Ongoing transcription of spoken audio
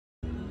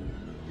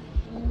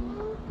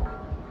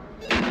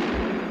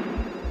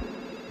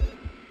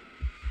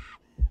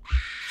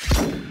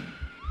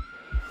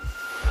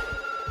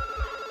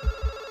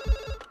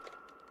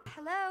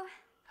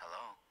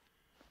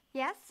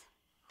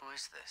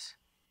is this?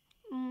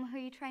 Who are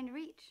you trying to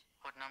reach?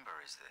 What number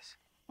is this?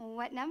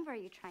 What number are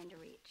you trying to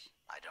reach?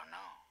 I don't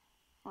know.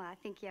 Well, I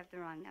think you have the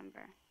wrong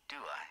number. Do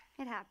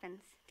I? It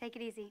happens. Take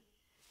it easy.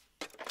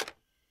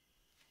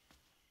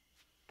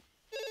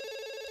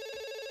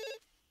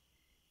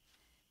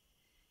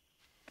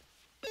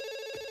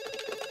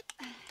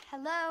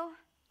 Hello?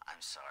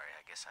 I'm sorry.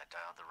 I guess I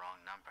dialed the wrong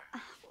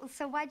number.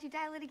 So why'd you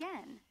dial it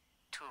again?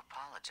 To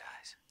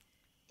apologize.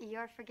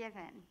 You're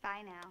forgiven.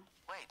 Bye now.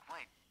 Wait.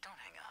 Don't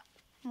hang up.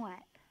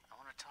 What? I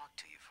want to talk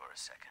to you for a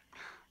second.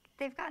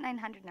 They've got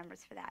 900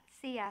 numbers for that.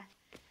 See ya.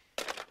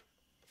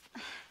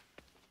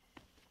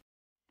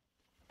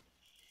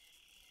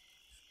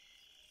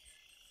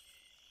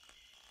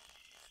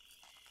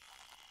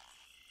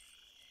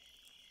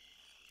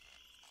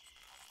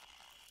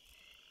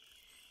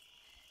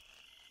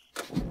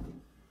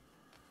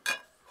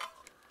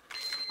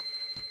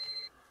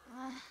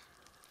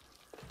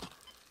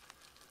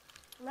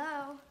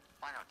 Hello?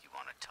 Why don't you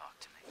want to talk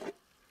to me?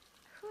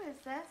 Who is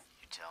this?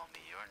 You tell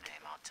me your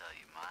name, I'll tell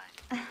you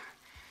mine.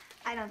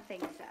 I don't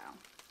think so.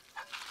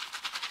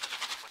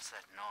 What's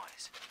that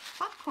noise?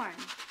 Popcorn.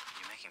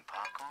 You making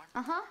popcorn?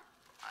 Uh-huh.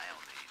 I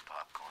only eat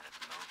popcorn at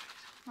the movies.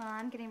 Well,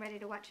 I'm getting ready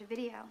to watch a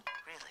video.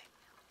 Really?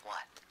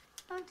 What?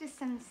 Oh, just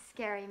some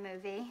scary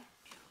movie.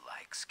 You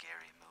like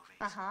scary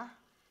movies? Uh-huh.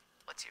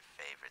 What's your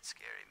favorite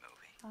scary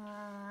movie?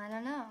 I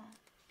don't know.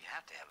 You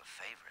have to have a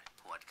favorite.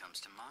 What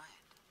comes to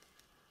mind?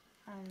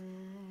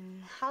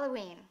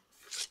 Halloween.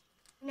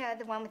 You know,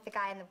 the one with the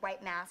guy in the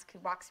white mask who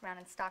walks around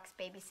and stalks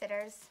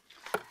babysitters?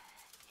 Yeah.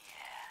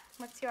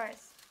 What's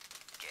yours?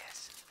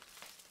 Guess.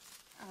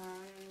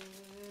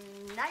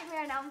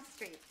 Nightmare on Elm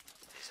Street.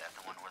 Is that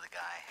the one where the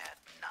guy had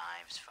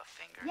knives for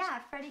fingers? Yeah,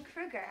 Freddy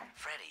Krueger.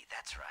 Freddy,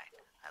 that's right.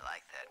 I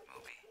like that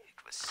movie. It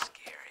was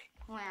scary.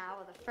 Wow,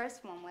 well, the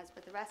first one was,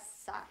 but the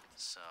rest sucked.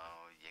 So,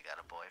 you got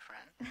a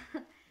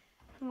boyfriend?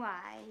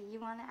 Why? You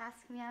want to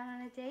ask me out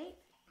on a date?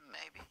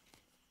 Maybe.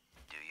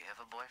 Do you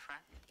have a boyfriend?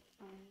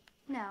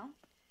 No.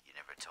 You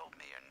never told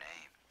me your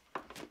name.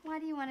 Why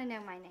do you want to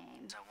know my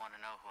name? I want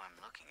to know who I'm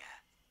looking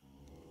at.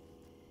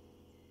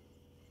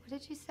 What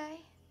did you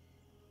say?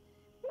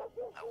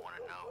 I want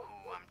to know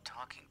who I'm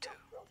talking to.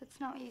 That's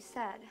not what you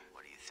said.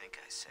 What do you think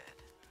I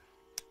said?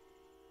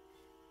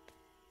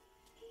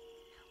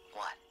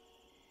 What?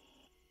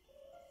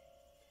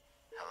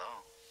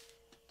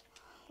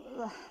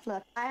 Hello?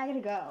 Look, I gotta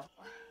go.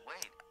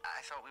 Wait,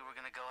 I thought we were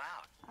gonna go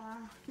out.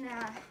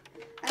 Nah,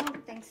 I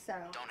don't think so.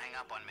 Don't hang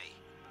up on me.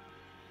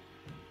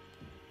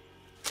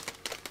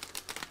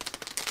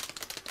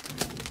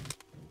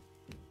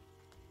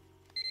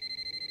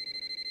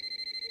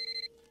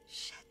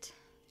 Shit.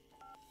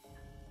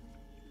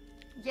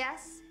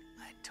 Yes?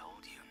 I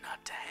told you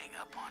not to hang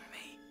up on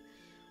me.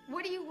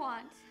 What do you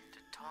want? To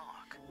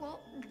talk.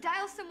 Well,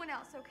 dial someone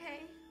else,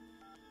 okay?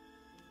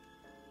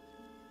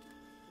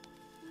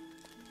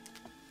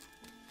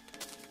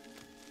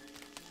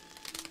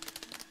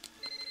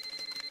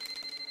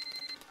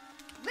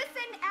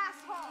 Listen,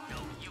 asshole! No,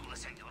 you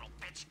listen, you little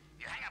bitch.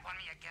 You hang up on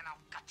me again, I'll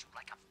cut you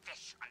like a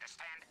fish,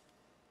 understand?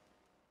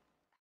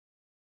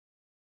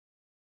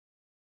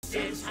 This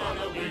is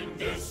Halloween,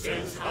 this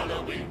is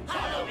Halloween,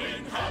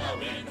 Halloween,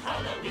 Halloween,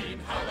 Halloween,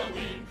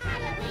 Halloween.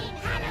 Halloween,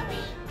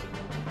 Halloween.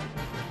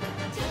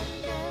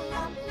 Tender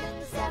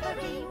rumblings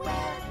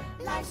everywhere.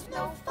 Life's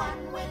no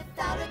fun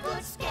without a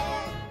good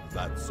scare.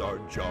 That's our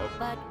job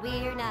But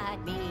we're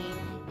not mean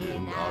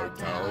in our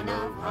town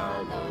of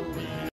Halloween.